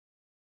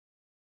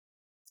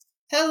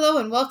Hello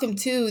and welcome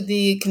to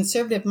the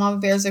Conservative Mama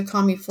Bears of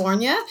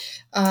California.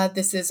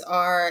 This is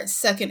our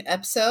second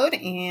episode,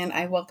 and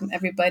I welcome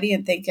everybody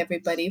and thank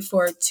everybody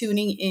for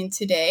tuning in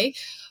today.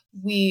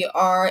 We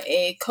are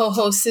a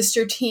co-host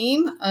sister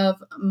team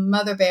of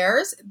mother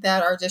bears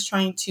that are just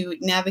trying to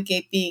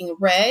navigate being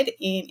red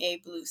in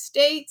a blue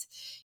state.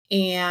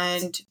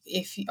 And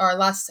if our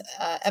last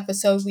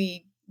episode,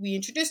 we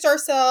introduced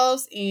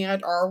ourselves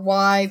and our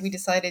why we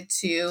decided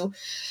to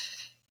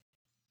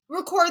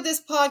record this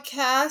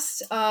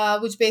podcast,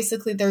 which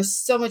basically there's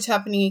so much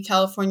happening in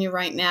California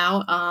right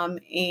now,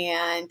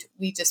 and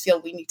we just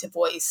feel we need to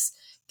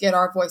get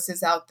our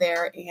voices out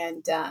there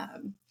and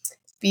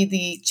be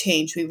the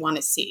change we want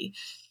to see.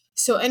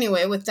 So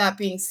anyway, with that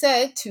being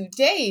said,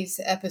 today's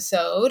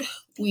episode,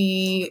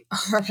 we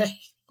are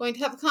going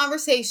to have a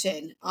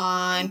conversation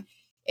on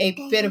a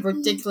bit of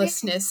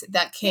ridiculousness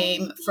that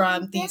came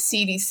from the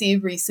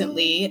CDC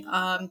recently.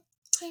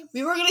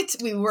 We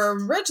were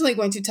originally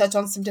going to touch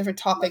on some different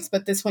topics,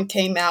 but this one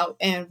came out,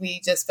 and we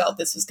just felt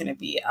this was going to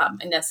be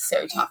a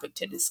necessary topic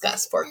to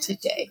discuss for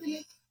today.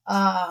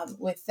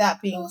 With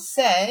that being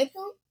said,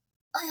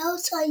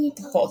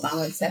 hold on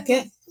 1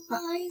 second.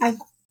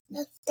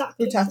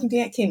 You're talking to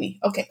Aunt Kimmy.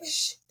 Okay,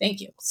 shh, thank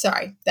you.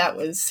 Sorry, that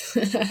was.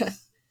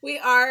 We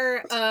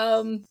are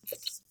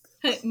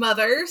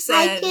mothers,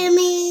 and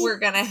we're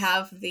gonna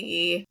have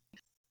the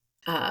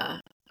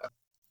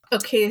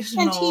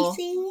occasional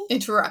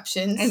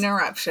interruptions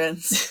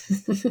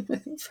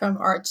from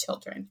our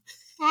children.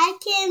 Hi,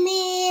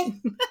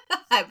 Kimmy.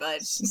 Hi,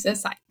 bud. She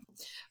says hi.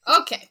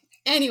 Okay.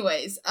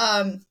 Anyways,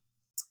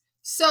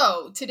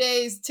 so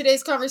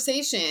today's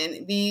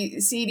conversation, the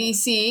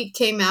CDC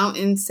came out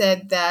and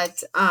said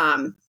that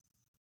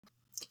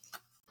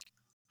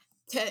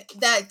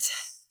that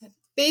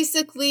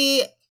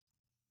basically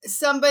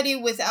somebody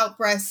without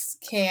breasts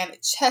can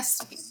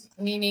chest feed,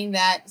 meaning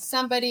that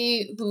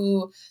somebody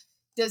who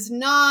does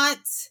not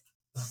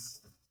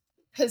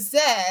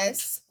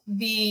possess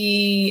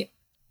the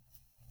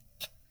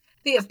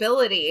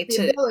ability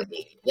to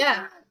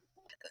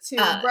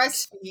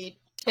breastfeed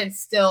can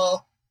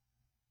still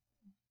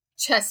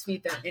chest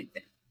feed their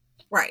infant.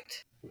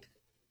 Right.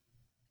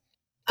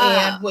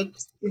 And which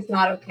is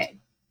not okay.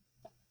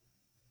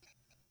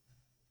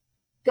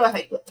 Go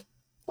ahead.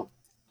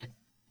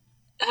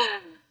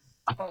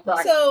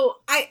 So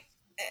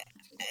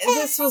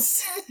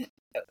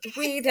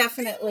we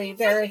definitely,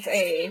 there's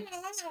a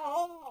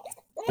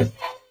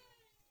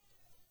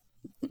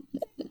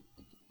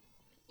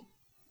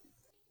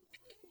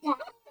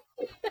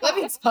let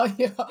me tell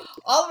you,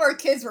 all of our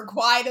kids were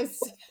quiet as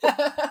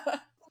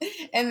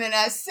and then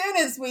as soon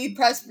as we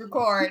pressed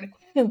record,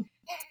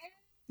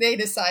 they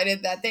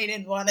decided that they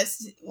didn't want us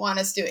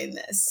doing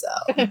this. So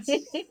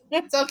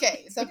it's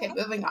okay.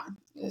 Moving on.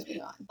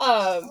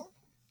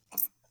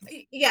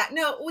 Yeah,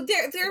 no,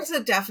 there's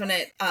a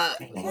definite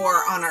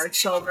war on our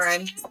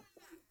children,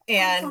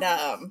 and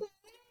I'm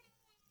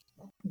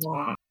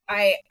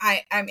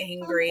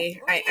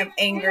angry. I'm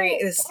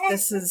angry. This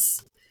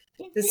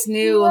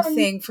new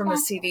thing from the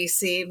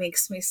CDC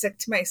makes me sick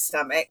to my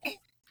stomach.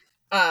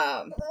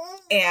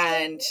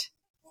 And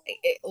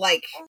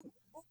like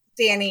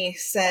Danny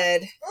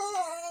said,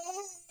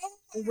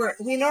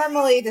 we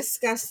normally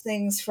discuss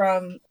things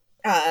from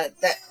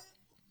that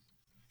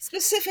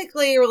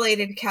specifically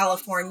related to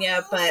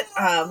California, but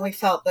we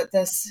felt that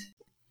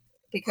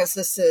because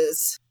this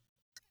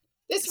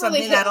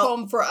really hit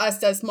home for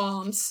us as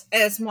moms who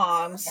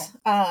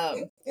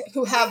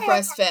have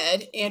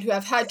breastfed and who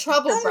have had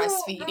trouble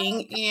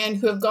breastfeeding and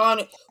who have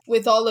gone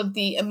with all of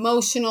the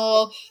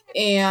emotional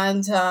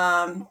and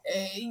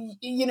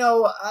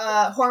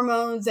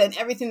hormones and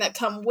everything that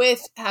come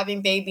with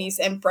having babies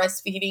and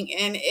breastfeeding.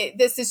 And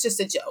this is just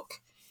a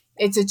joke.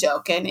 It's a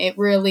joke, and it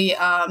really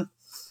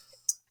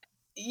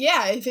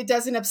if it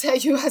doesn't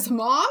upset you as a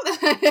mom,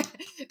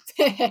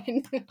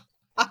 then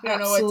I don't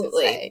know what to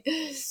say.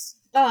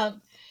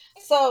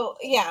 So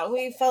yeah,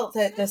 we felt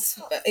that this,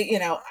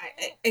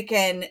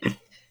 again,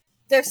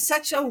 there's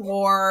such a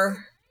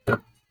war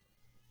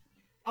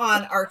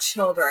on our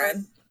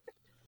children,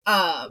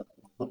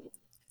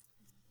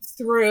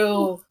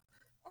 through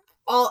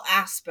all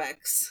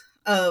aspects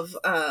of,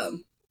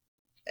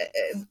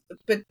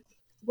 but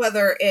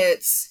whether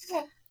it's,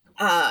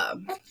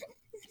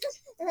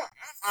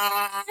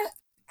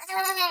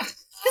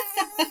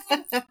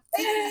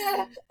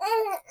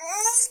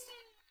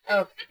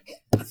 oh,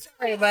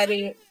 sorry,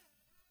 buddy.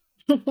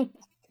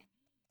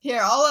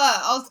 Here,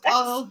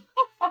 I'll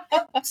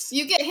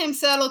you get him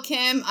settled,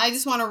 Kim. I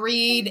just want to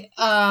read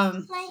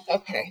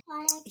okay.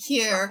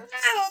 Here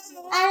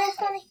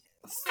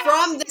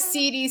from the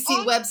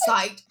CDC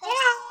website.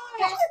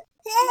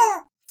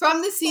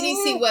 From the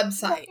CDC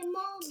website,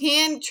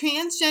 can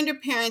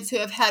transgender parents who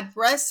have had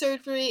breast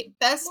surgery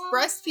best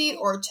breastfeed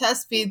or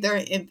chest feed their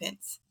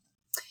infants?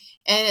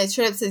 And it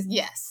straight up says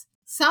yes.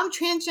 Some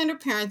transgender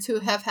parents who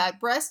have had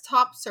breast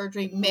top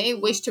surgery may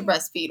wish to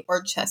breastfeed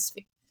or chest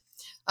feed,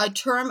 a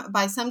term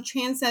by some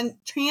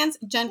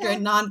transgender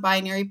and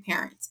non-binary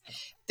parents,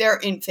 their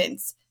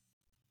infants.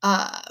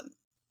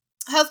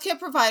 healthcare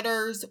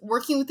providers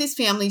working with these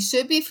families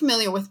should be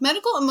familiar with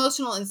medical,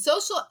 emotional, and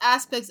social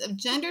aspects of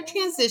gender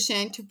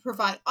transition to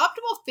provide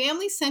optimal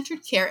family-centered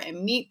care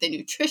and meet the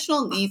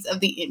nutritional needs of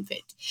the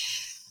infant.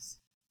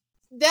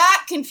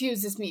 That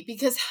confuses me,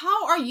 because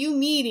how are you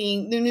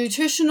meeting the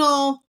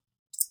nutritional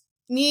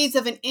needs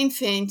of an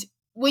infant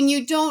when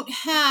you don't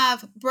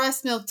have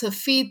breast milk to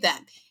feed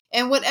them?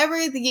 And whatever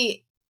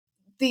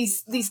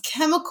these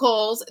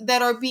chemicals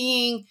that are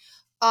being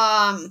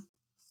to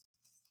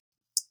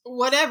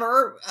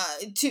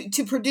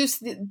produce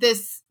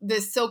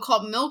this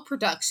so-called milk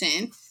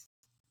production,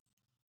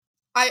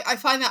 I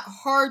find that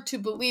hard to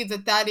believe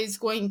that is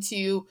going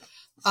to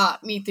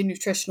meet the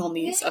nutritional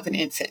needs of an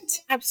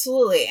infant.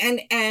 Absolutely.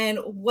 And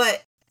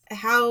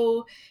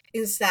how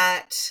is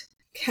that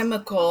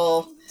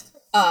chemical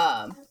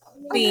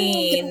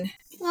being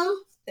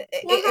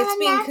it's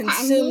being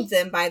consumed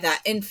then by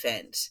that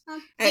infant?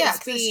 Yeah,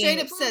 because it straight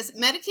up says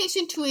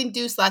medication to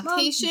induce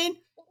lactation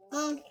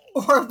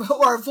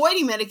or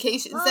avoiding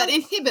medications that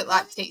inhibit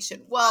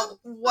lactation. Well,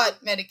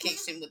 what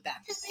medication would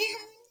that be?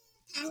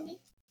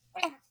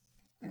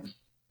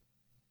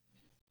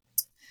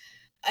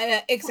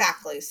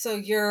 Exactly. So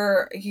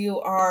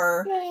you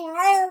are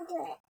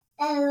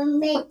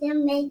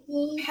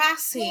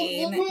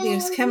passing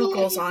these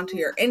chemicals onto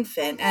your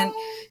infant, and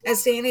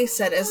as Danny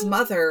said, as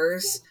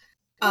mothers,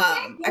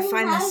 I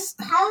find this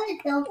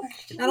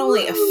not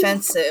only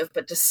offensive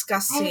but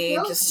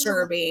disgusting,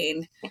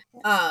 disturbing,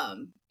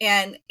 and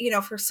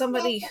for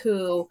somebody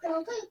who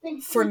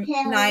for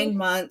 9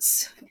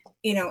 months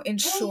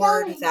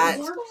ensured that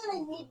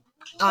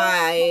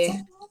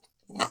I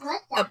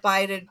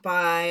abided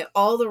by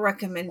all the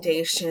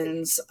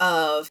recommendations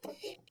of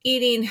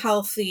eating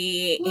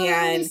healthy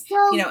and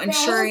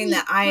ensuring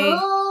that I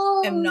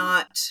am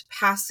not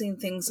passing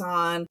things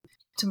on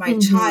to my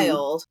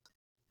child.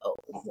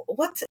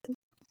 What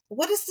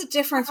is the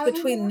difference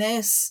between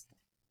this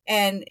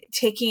and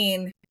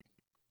taking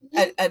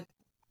a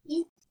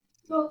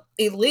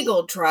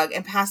illegal drug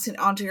and passing it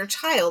on to your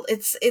child?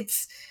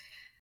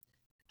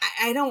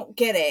 I don't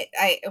get it.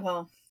 I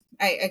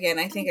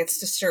think it's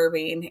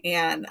disturbing,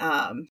 and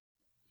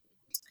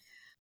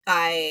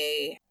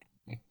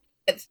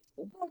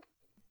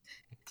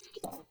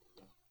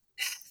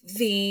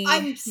the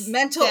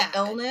mental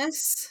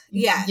illness,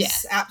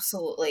 yes,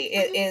 absolutely,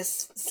 it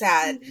is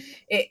sad.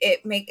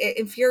 It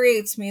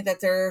infuriates me that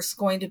there's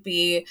going to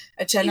be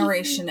a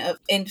generation of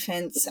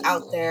infants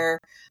out there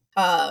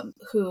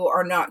who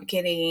are not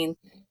getting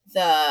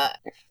their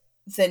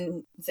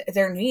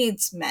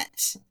needs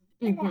met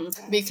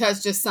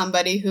because just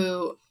somebody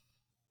who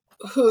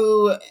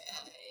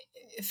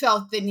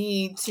felt the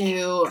need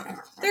to.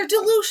 They're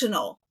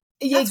delusional.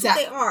 That's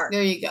exactly what they are.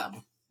 There you go.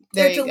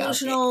 They're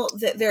delusional.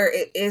 That there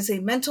is a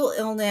mental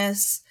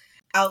illness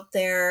out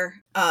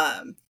there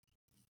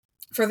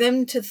for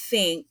them to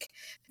think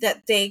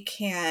that they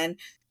can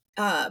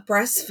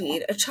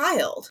breastfeed a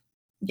child.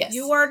 Yes.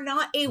 You are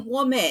not a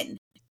woman.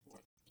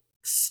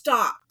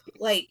 Stop.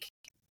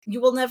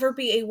 You will never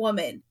be a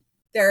woman.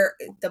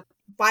 The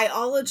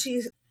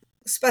biology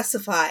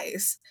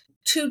specifies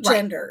two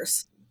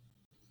genders.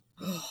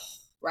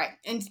 Right.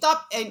 And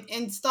stop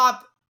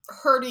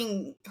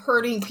hurting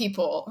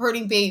people,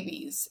 hurting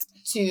babies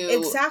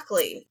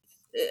exactly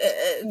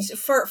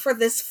for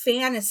this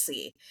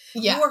fantasy.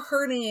 You are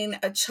hurting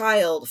a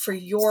child for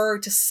your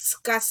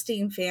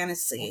disgusting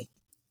fantasy,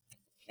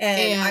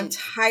 and I'm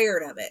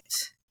tired of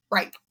it.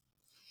 Right.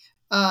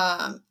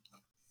 I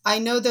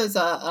know there's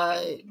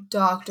a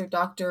Dr.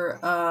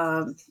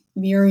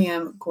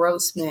 Miriam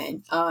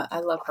Grossman. I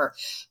love her.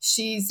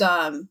 She's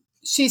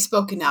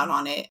spoken out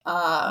on it.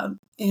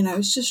 And I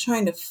was just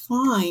trying to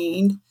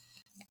find.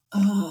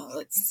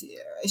 Let's see.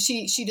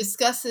 She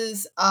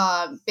discusses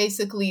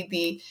basically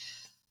the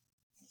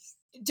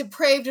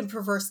depraved and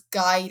perverse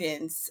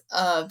guidance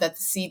that the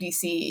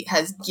CDC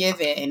has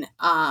given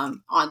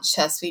on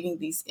chest feeding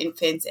these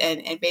infants,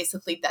 and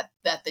basically that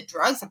the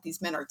drugs that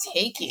these men are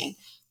taking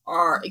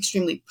are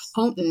extremely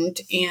potent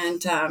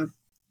and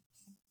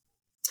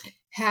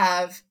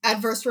have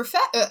adverse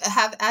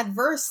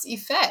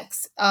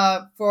effects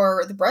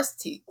for the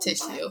breast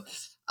tissue.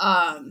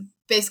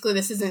 Basically,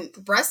 this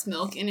isn't breast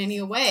milk in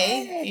any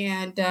way,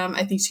 and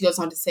I think she goes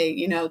on to say,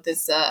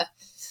 this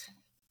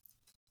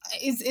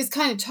is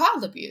kind of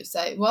child abuse.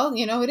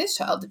 It is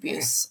child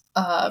abuse.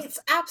 It's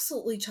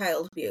absolutely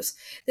child abuse.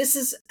 This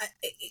is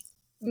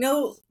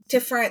no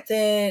different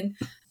than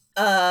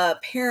a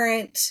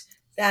parent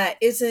that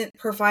isn't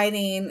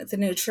providing the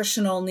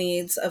nutritional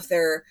needs of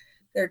their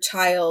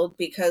child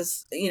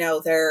because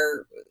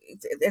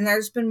and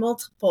there's been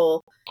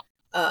multiple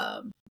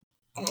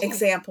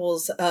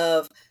examples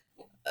of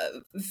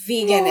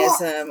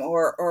veganism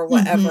or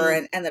whatever,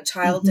 and the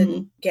child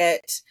didn't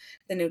get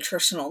the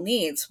nutritional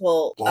needs.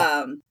 Well,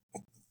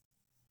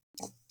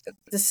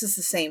 this is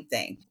the same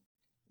thing.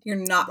 You're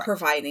not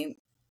providing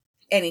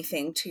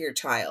anything to your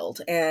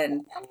child,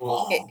 and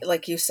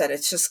like you said,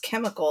 it's just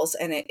chemicals,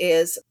 and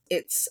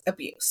it's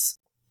abuse.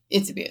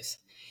 It's abuse.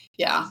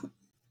 Yeah.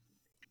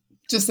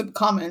 Just some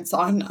comments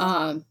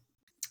on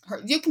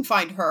you can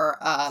find her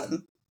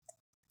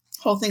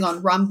whole thing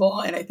on Rumble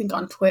and I think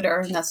on Twitter,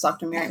 and that's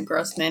Dr. Miriam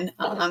Grossman.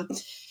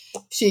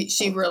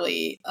 She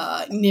really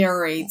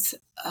narrates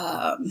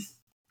a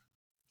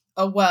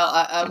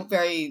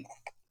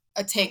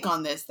take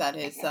on this that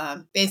is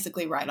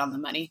basically right on the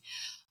money.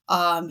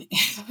 And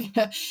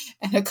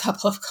a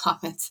couple of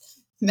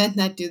comments. Men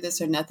that do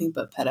this are nothing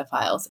but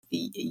pedophiles.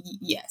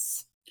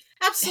 Yes.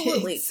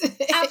 Absolutely.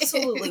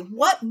 Absolutely.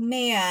 What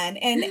man?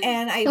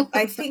 And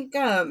I think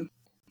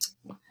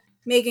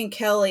Megyn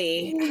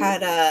Kelly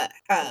had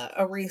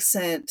a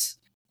recent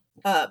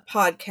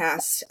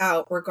podcast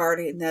out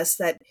regarding this,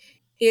 that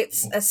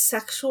it's a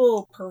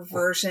sexual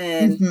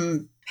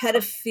perversion,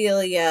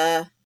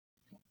 pedophilia.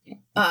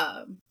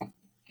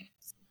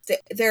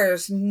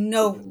 There's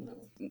no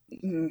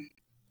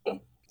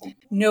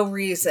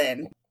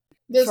reason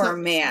for a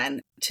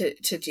man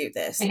to do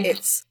this.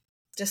 It's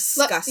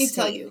disgusting. Let me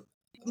tell you,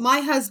 my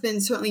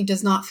husband certainly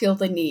does not feel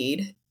the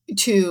need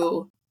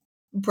to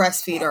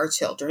breastfeed our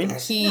children.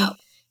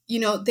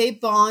 They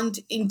bond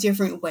in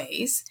different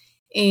ways,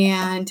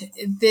 and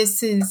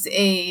this is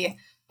a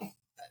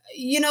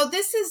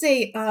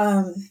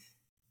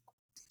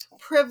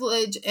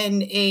privilege,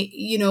 and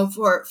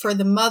for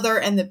the mother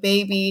and the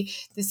baby,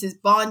 this is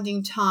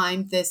bonding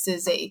time. This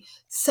is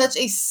such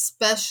a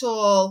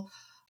special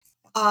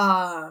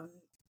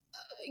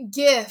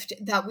gift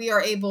that we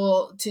are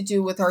able to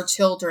do with our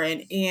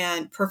children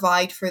and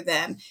provide for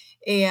them.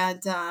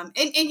 And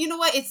you know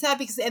what? It's sad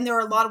because there are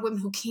a lot of women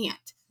who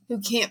can't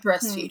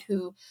breastfeed,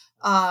 who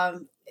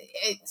who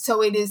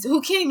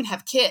can't even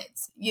have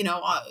kids,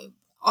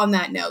 on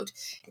that note.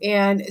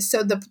 And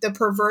so the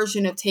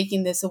perversion of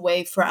taking this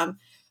away from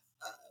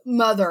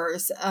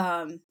mothers,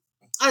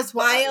 as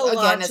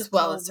well as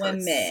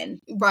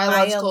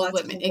biological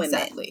women.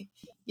 Exactly.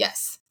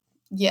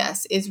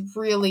 Yes, is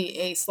really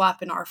a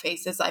slap in our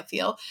faces, I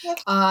feel.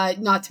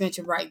 Not to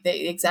mention,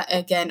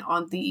 again,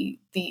 on the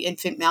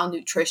infant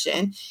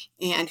malnutrition,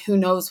 and who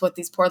knows what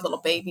these poor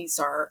little babies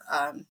are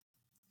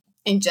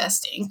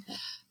ingesting.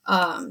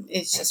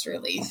 It's just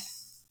really,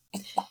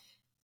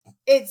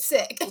 it's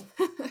sick.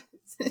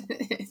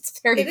 It's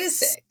very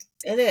sick.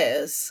 It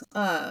is.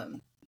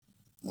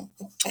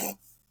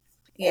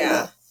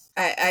 Yeah,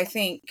 I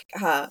think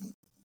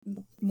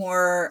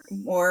more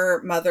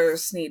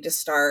mothers need to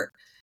start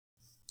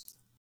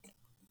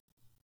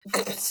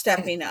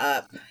stepping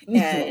up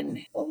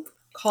and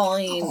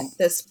calling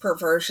this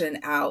perversion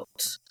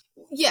out.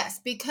 Yes,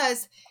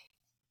 because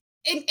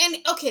and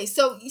okay,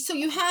 so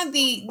you have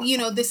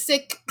the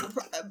sick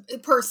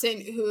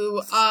person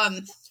who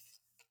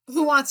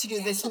wants to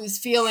do this, who's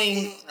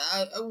feeling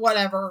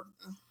whatever.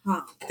 I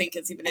don't think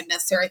it's even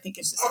necessary. I think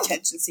it's just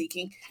attention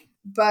seeking.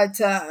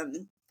 But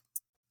and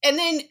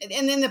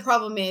then the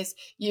problem is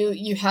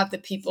you have the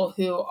people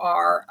who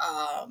are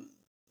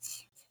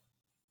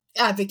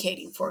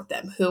advocating for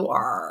them, who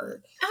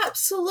are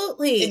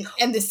absolutely,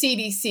 and the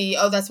CDC.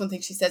 Oh, that's one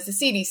thing she says. The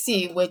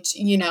CDC, which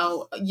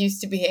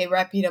used to be a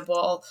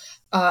reputable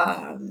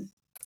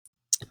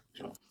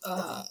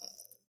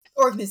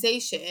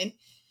organization,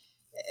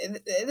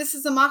 this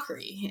is a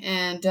mockery.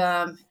 And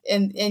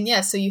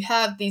yeah, so you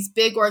have these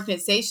big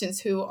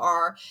organizations who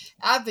are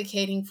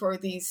advocating for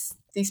these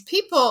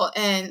people,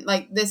 and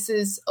like, this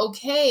is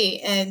okay,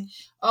 and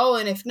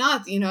if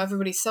not,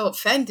 everybody's so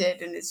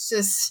offended, and it's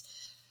just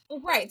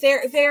right.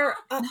 They're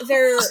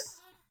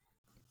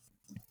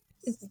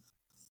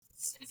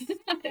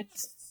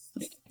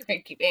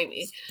cranky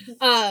baby.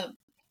 No,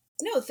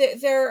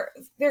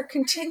 they're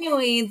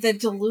continuing the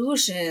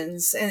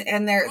delusions,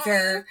 and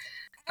they're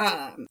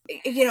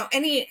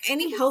any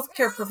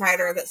healthcare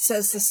provider that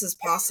says this is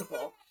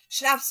possible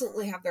should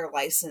absolutely have their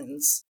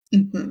license,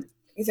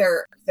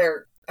 their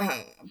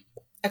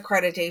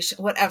accreditation,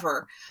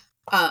 whatever,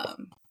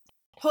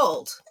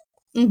 pulled.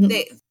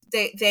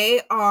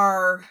 They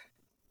are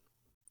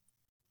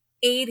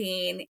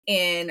aiding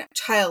in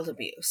child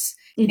abuse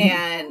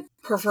and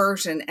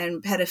perversion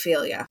and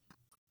pedophilia.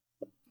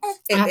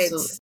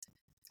 It's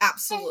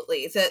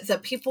absolutely the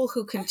people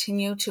who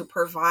continue to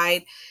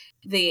provide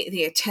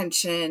the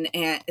attention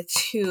and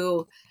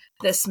to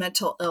this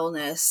mental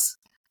illness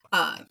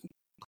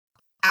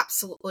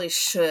absolutely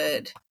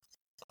should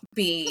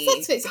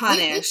be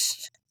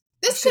punished.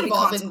 This could have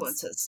all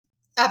consequences.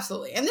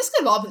 Absolutely, and this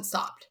could have all been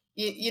stopped.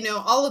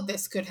 All of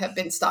this could have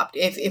been stopped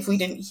if we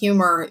didn't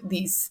humor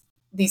these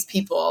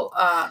people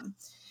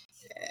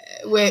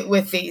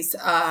with these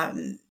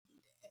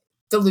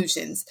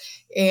delusions.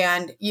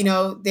 And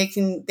they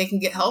can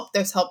get help.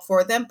 There's help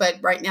for them, but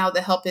right now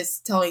the help is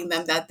telling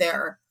them that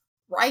they're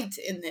right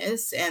in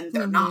this, and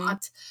they're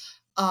not.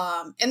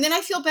 And then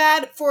I feel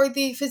bad for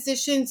the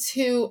physicians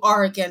who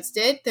are against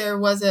it. There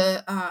was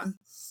a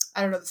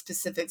I don't know the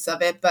specifics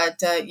of it,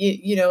 but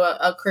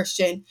a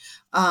Christian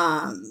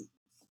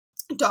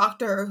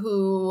doctor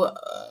who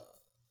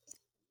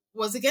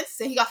was against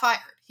it. He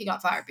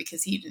got fired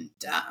because he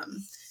didn't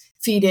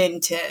feed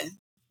into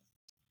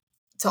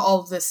all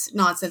of this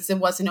nonsense and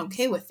wasn't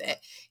okay with it.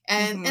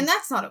 And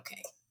that's not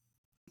okay.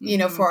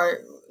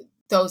 For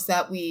those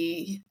that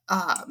we,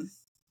 go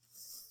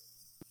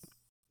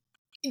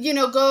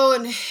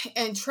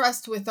and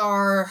trust with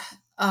our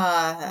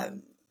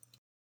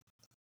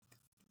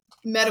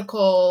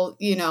medical,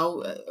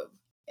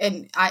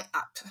 and I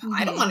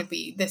don't want to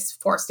be this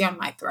forced down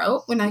my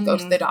throat when I go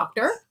to the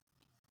doctor.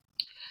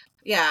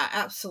 Yeah,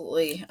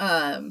 absolutely.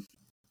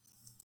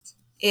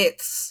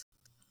 It's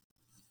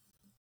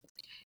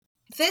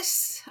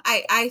this,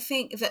 I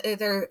think that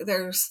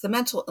there's the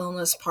mental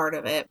illness part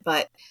of it,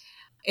 but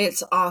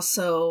it's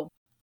also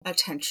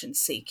attention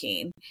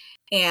seeking.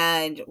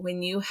 And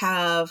when you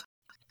have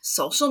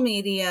social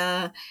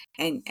media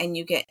and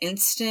you get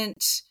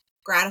instant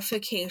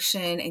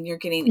gratification and you're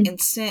getting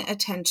instant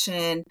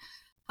attention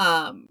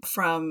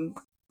from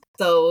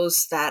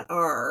those that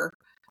are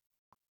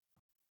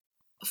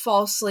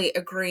falsely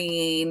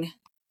agreeing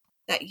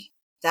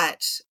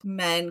that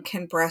men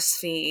can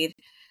breastfeed,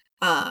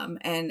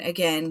 and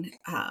again,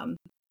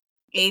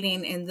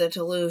 aiding in the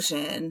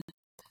delusion,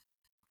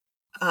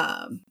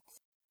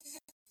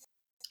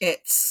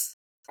 it's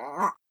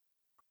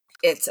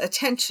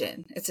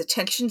attention. It's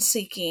attention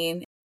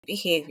seeking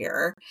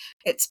behavior.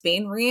 It's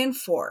being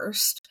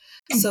reinforced.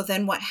 So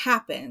then what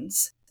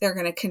happens? They're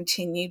going to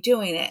continue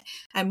doing it,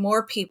 and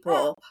more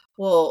people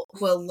will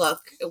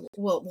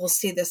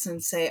see this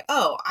and say,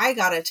 "Oh, I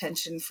got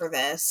attention for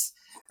this,"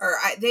 or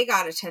 "They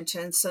got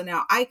attention, so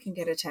now I can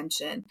get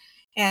attention."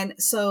 And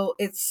so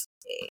it's,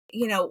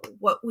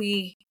 what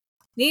we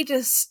need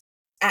to,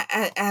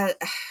 I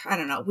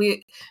don't know,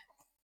 we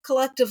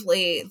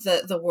collectively,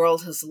 the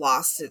world has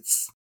lost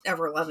its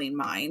ever-loving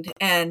mind,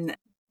 and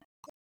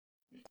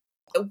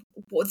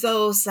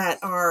those that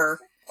are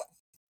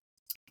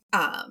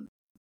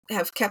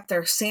have kept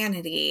their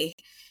sanity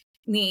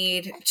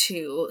need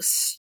to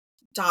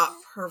stop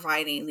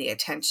providing the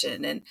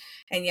attention. And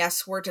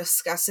yes, we're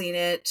discussing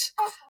it.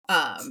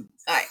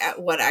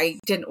 What I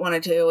didn't want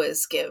to do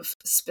is give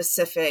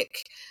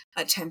specific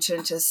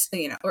attention to,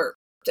 or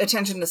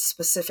attention to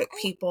specific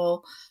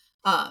people.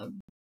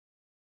 And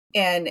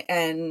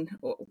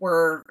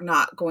we're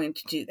not going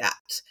to do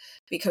that,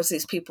 because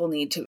these people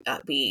need to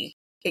be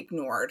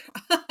ignored.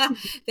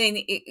 They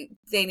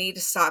need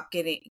to stop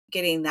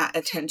getting that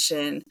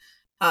attention.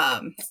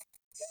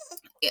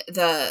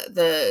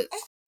 The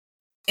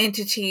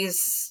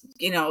entities,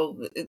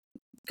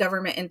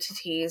 government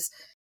entities,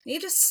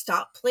 need to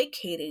stop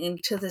placating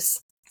to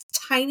this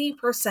tiny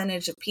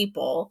percentage of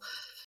people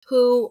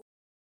who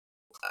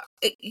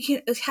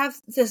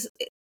have this,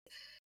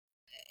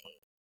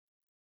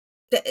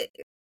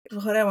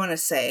 what I want to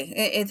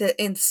say, the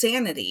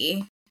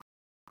insanity,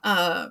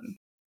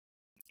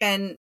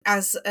 and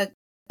as a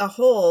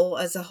whole,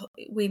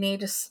 we need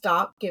to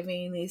stop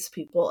giving these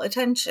people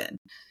attention,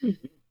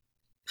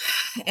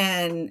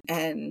 and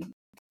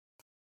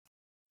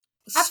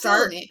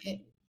start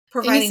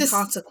providing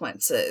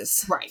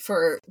consequences, right,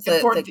 for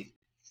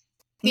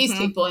these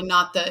people, and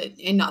not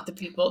the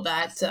people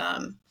that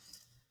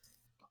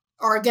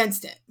are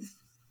against it.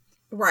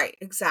 Right,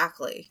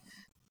 exactly.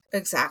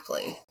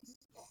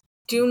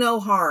 Do no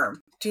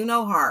harm,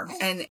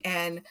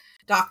 and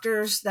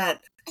doctors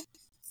that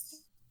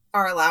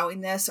are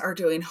allowing this are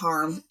doing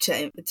harm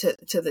to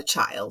the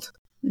child.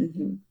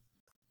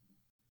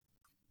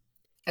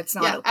 It's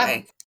not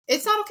okay.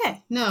 It's not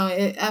okay. No,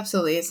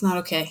 absolutely, it's not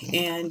okay.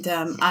 And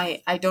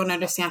I don't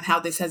understand how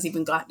this has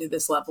even gotten to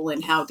this level,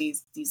 and how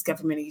these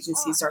government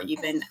agencies are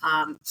even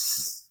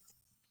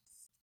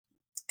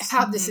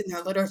have this in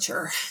their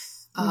literature.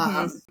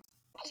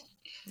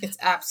 It's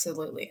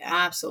absolutely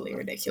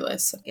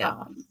ridiculous.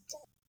 Yeah.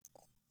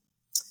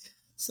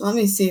 So let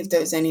me see if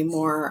there's any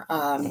more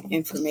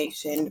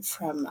information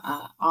from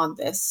on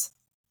this.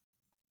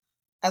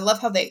 I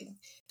love how they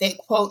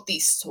quote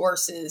these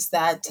sources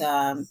that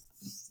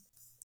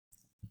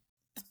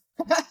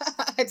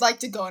I'd like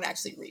to go and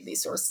actually read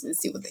these sources and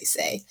see what they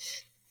say.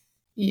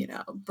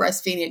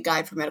 Breastfeeding, a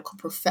guide for medical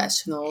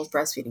professionals,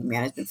 breastfeeding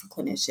management for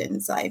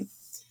clinicians. I'm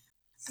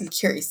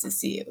curious to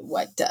see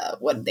what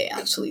they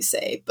actually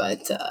say,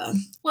 but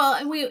well,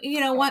 and we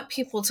want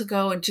people to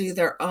go and do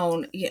their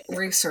own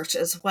research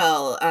as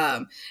well.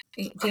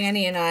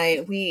 Danny and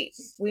I, we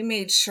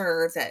made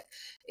sure that,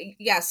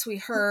 yes, we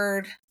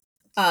heard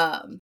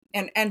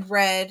and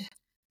read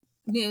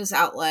news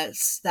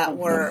outlets that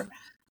were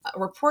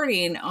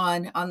reporting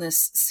on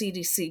this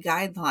CDC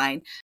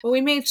guideline, but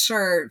we made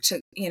sure to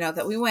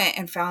that we went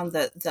and found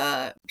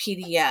the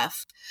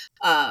PDF,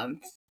 and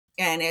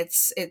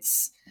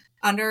it's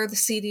under the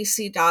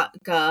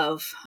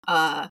cdc.gov,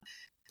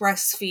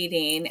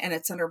 breastfeeding, and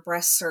it's under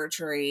breast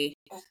surgery.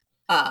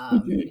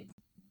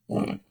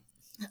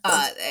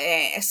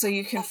 So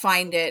you can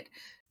find it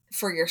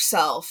for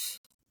yourself,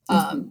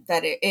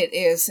 that it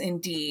is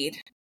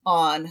indeed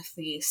on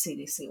the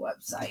CDC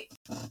website.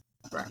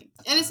 Right.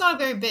 And it's not a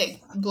very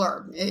big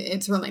blurb.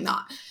 It's really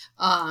not.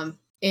 And,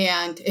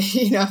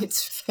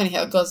 it's funny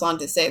how it goes on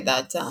to say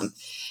that,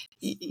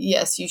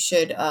 yes, you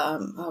should,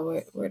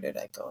 where did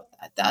I go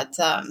with that?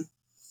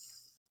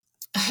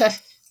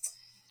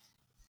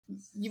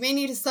 You may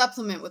need a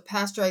supplement with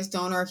pasteurized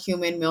donor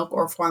human milk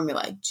or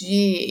formula.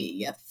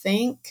 Gee, you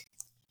think?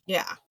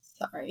 Yeah.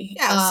 Sorry.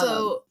 Yeah,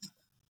 so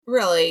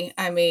really,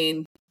 I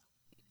mean,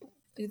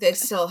 they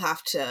still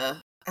have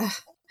to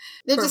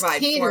they're just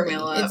provide catering.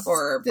 formula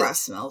or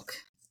breast milk.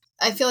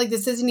 I feel like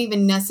this isn't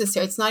even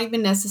necessary. It's not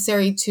even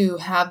necessary to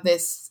have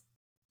this,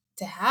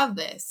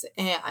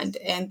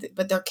 and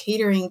but they're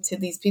catering to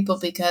these people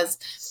because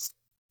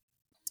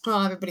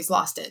everybody's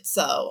lost it.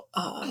 So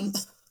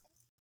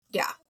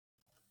yeah.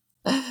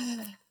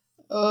 I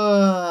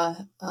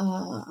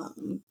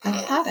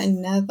had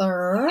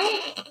another.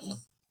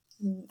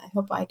 I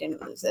hope I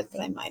didn't lose it,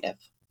 but I might have.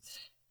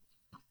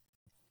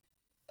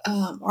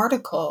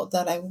 Article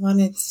that I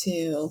wanted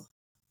to.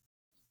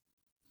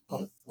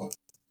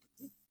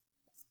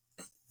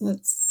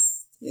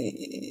 Let's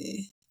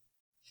see.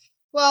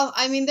 Well,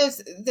 I mean,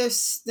 there's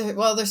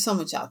so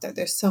much out there.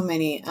 There's so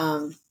many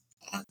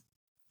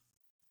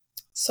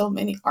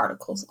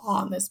articles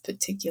on this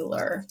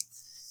particular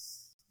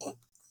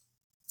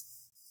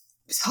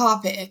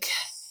topic,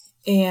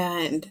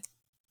 and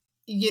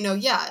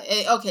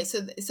okay,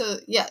 so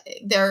yeah,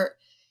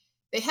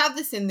 they have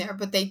this in there,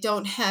 but they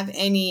don't have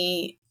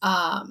any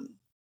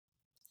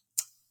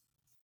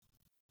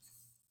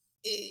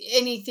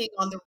anything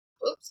on the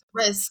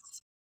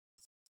risks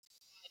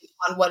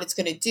on what it's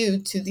going to do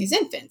to these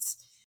infants.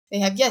 They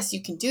have, yes,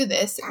 you can do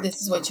this.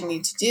 This is what you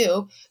need to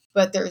do,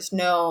 but there's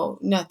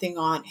nothing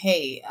on,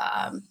 hey,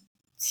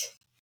 it's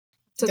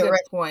a good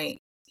point.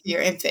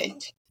 Your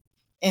infant,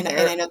 and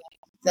I know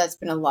that's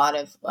been a lot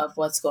of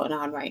what's going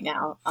on right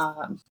now,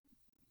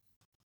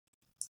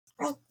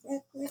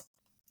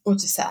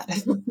 which is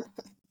sad.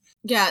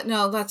 Yeah,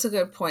 no, that's a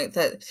good point,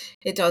 that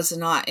it does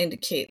not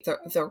indicate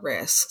the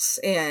risks.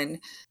 And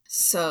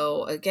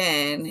so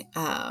again,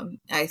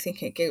 I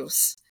think it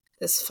gives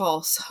this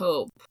false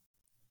hope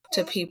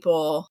to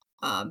people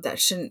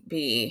that shouldn't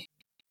be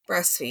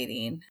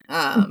breastfeeding,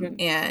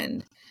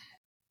 and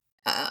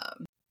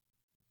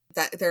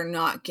that they're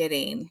not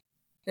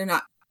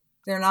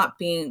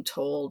being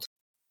told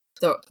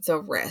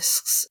the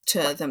risks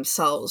to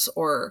themselves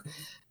or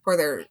for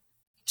their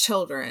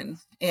children.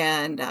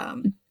 And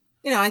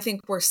I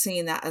think we're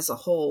seeing that as a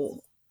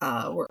whole.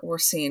 We're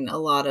seeing a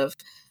lot of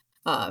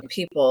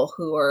people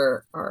who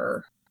are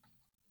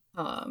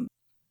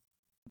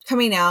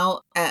coming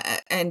out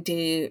and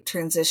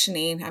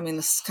detransitioning. I mean,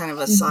 this is kind of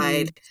a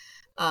side,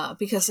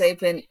 because they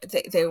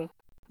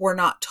were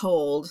not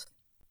told.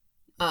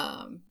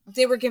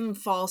 They were given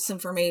false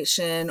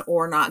information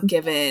or not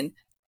given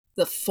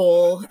the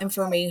full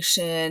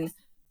information,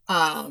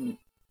 and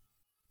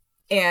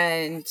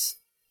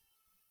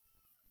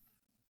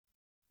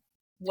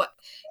what,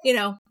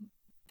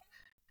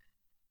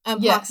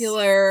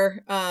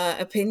 unpopular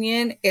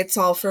opinion, it's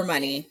all for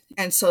money.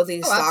 And so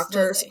these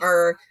doctors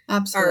are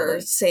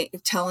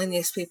telling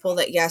these people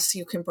that yes,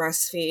 you can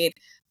breastfeed.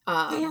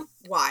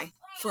 Why?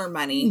 For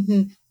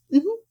money.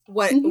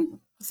 What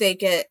they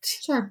get,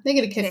 they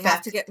get a kickback. They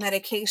have to get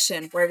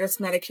medication. Where does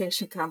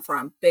medication come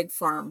from? Big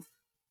pharma,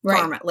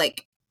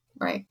 like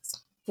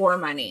for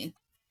money.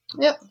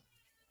 Yep.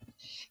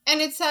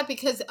 And it's sad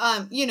because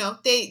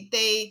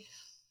they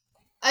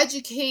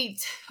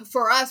educate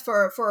for us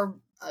for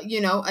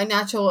a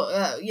natural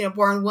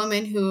born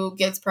woman who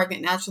gets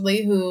pregnant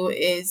naturally, who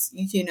is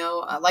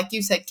like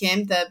you said,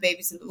 Kim, the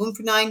baby's in the womb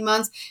for 9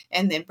 months,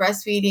 and then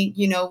breastfeeding.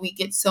 We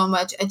get so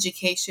much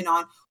education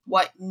on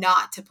what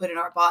not to put in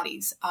our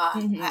bodies.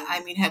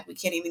 I mean, heck, we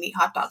can't even eat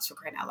hot dogs, for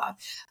crying out loud.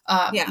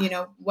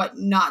 What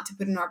not to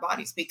put in our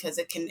bodies because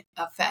it can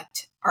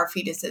affect our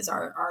fetuses,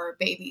 our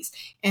babies.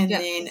 And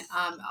then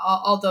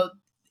although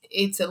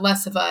it's a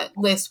less of a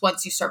list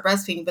once you start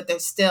breastfeeding, but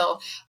there's still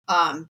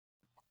harmful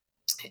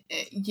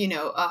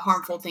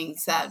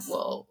things that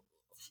will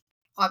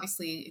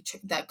obviously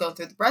that go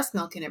through the breast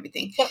milk and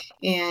everything.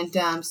 And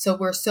so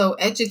we're so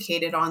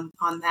educated on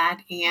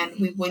that, and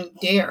we wouldn't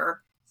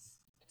dare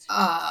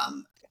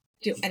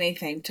do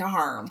anything to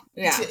harm.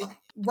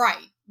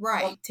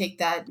 Take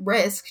that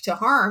risk to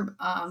harm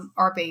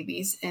our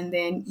babies. And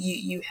then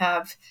you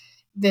have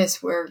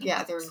this where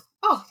they're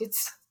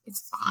it's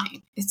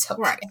fine, it's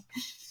okay,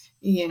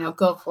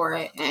 go for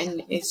it.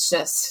 And it's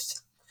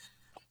just,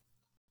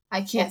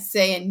 I can't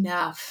say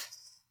enough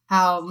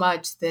how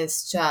much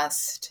this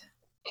just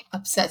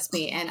upsets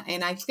me,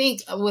 and I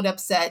think it would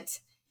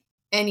upset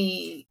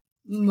any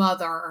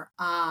mother.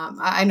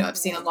 I know I've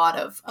seen a lot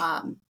of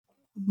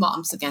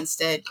moms against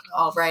it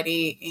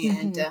already,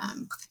 and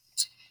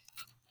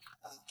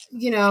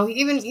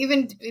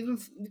even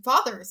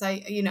fathers.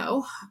 I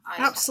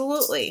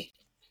absolutely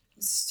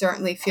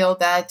certainly feel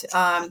that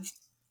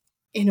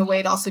in a way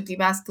it also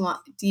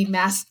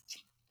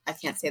I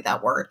can't say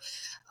that word.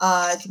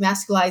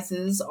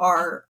 Demasculizes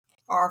our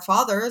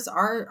fathers,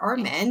 our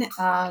men,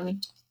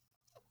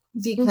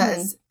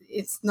 because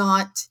it's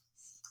not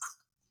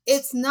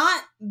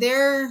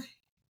their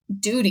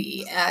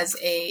duty as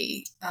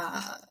a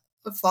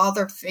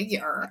father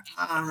figure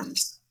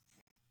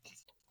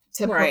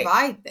to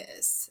provide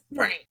this.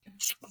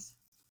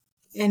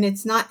 And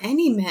it's not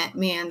any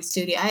man's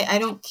duty. I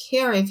don't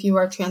care if you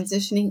are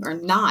transitioning or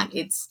not.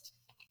 It's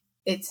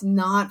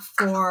not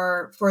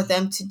for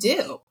them to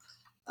do.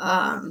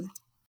 And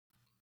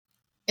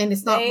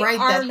it's not They right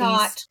are that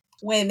not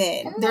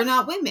women. they're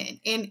not women.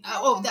 And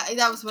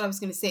that was what I was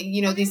going to say.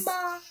 You know, these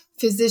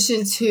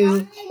physicians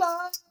who,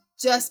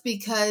 just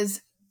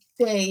because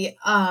they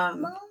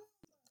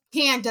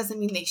can doesn't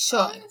mean they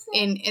should,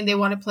 and they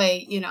want to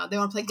play, they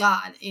want to play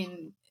God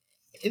in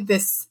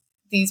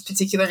these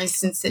particular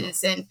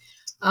instances, and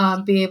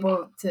be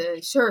able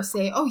to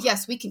say, oh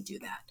yes, we can do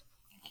that.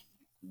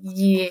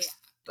 Yeah,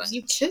 but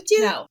should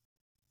you?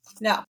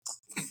 No,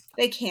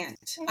 they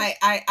can't.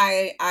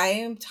 I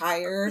am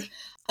tired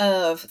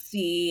of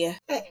the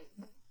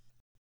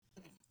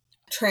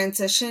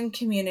transition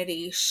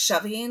community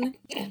shoving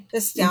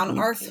this down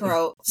our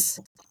throats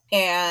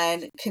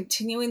and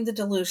continuing the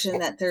delusion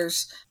that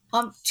there's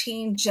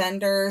umpteen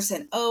genders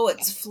and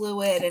it's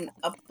fluid and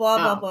blah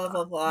blah blah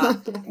blah blah.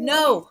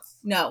 No.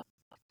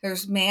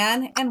 There's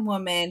man and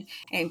woman,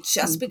 and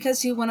just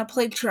because you want to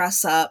play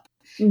dress up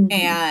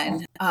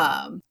and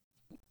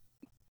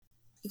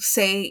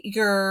say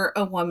you're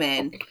a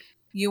woman,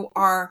 you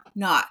are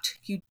not.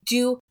 You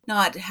do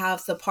not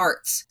have the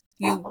parts.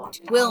 You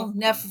will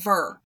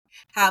never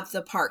have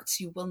the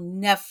parts. You will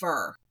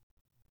never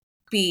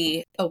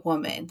be a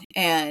woman.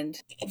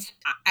 And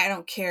I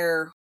don't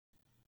care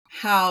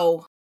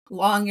how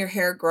long your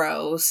hair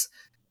grows,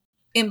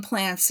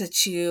 implants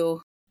that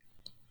you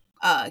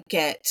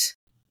get,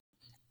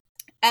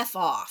 F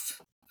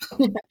off.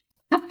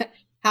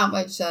 How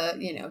much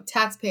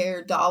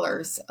taxpayer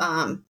dollars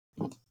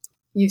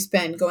you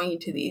spend going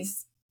into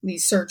these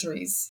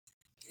surgeries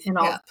and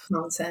all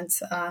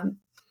nonsense.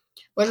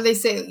 What do they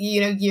say?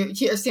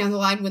 Years down the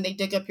line, when they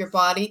dig up your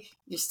body,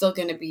 you're still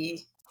going to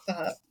be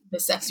the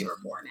sex you were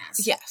born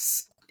as.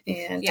 Yes.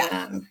 And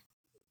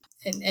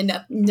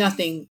and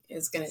nothing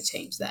is going to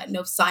change that.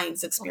 No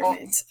science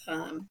experiment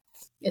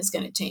is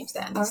going to change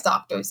that. And these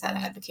doctors had to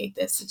advocate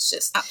this. It's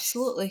just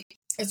absolutely,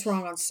 it's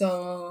wrong on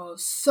so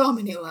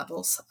many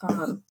levels.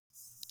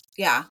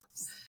 Yeah.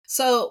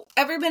 So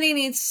everybody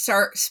needs to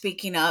start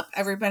speaking up.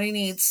 Everybody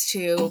needs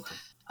to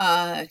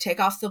take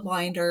off the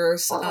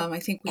blinders. I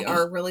think we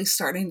are really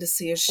starting to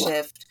see a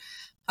shift,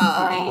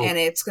 and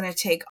it's going to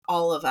take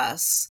all of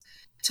us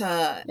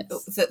to.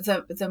 Yes.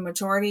 The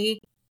majority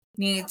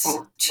needs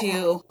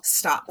to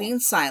stop being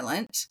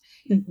silent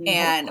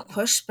and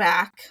push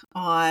back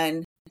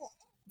on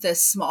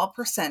this small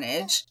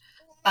percentage.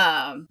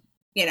 I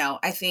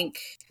think,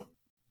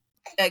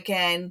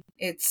 again,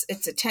 it's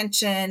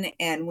attention,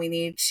 and we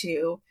need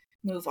to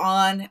move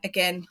on.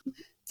 Again,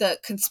 the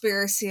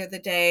conspiracy of the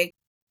day.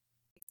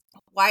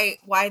 Why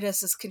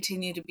does this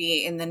continue to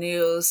be in the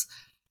news?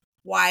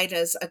 Why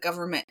does a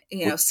government,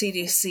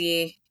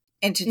 CDC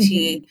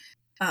entity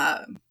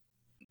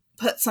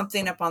put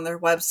something up on their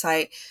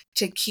website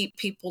to keep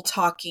people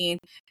talking?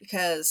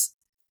 Because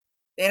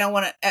they don't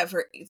want to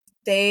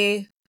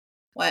they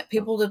want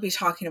people to be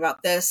talking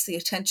about this, the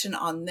attention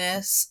on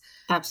this.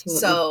 Absolutely.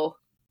 So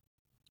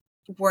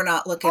we're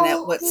not looking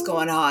at what's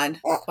going on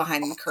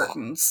behind the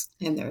curtains.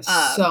 And there's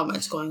so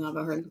much going on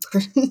behind the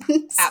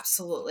curtains.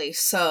 Absolutely.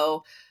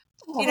 So,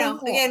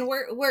 again,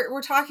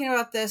 we're talking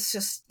about this.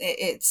 Just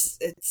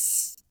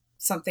it's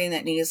something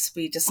that needs to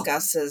be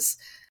discussed as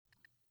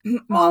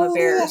Mama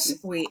Bears.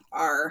 We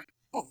are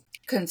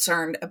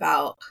concerned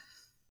about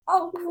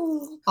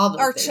all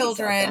our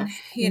children.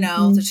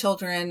 The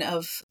children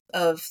of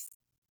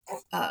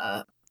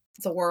the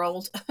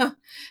world.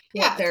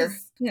 Yeah, they're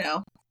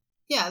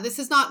Yeah, this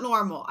is not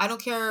normal. I don't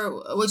care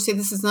what you say.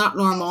 This is not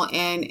normal,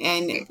 and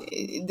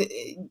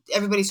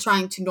everybody's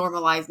trying to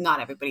normalize. Not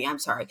everybody. I'm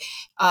sorry.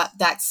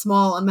 That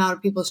small amount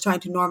of people is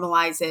trying to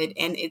normalize it,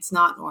 and it's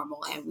not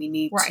normal. And we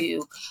need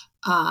to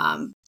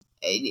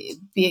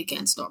be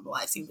against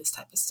normalizing this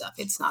type of stuff.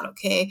 It's not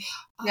okay.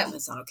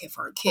 It's not okay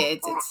for our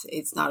kids.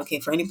 It's not okay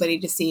for anybody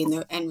to see.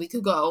 And we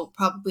could go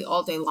probably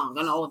all day long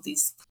on all of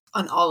these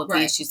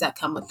the issues that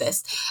come with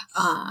this.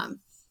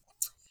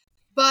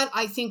 But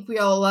I think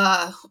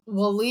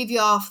we'll leave you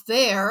off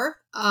there.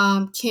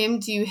 Kim,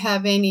 do you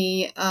have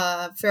any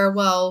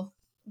farewell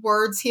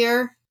words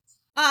here?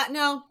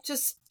 No,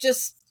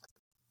 just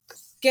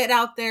get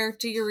out there,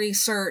 do your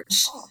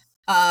research.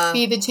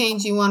 Be the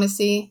change you want to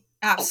see.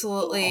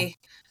 Absolutely.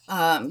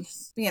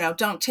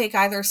 Don't take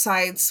either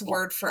side's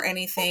word for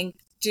anything.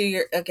 Do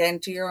your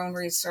own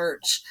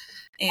research,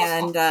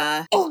 and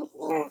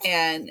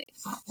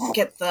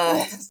get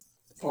the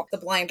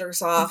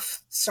blinders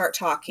off, start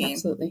talking.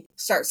 Absolutely.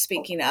 Start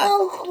speaking up,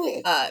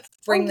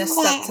 bring this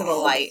stuff to the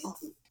light.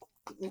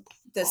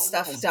 This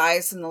stuff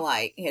dies in the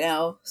light,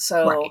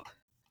 so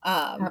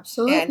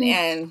absolutely.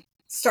 And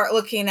start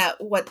looking at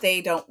what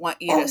they don't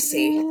want you to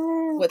see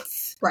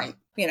with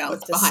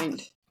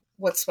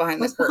what's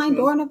behind the curtain. Behind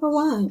door number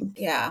 1.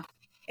 Yeah.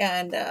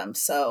 And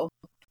so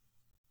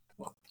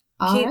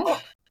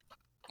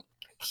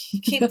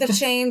keep the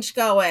change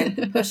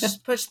going.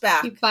 Push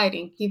back. Keep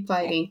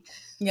fighting.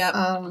 Yep.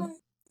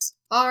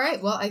 All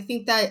right. Well, I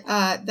think that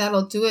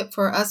that'll do it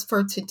for us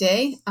for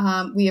today.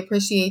 We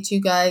appreciate you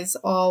guys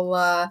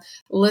all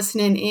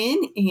listening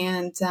in,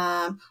 and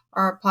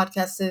our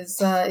podcast is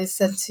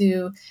set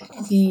to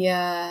be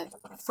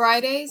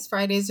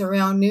Fridays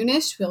around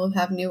noonish. We'll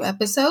have new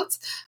episodes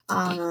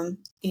and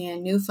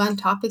new fun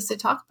topics to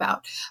talk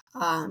about.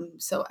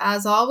 So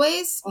as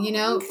always,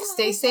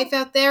 stay safe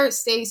out there,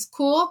 stay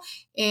cool,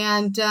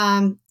 and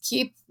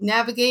keep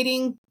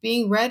navigating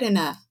being red in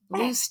a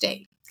blue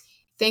state.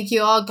 Thank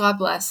you all. God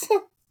bless.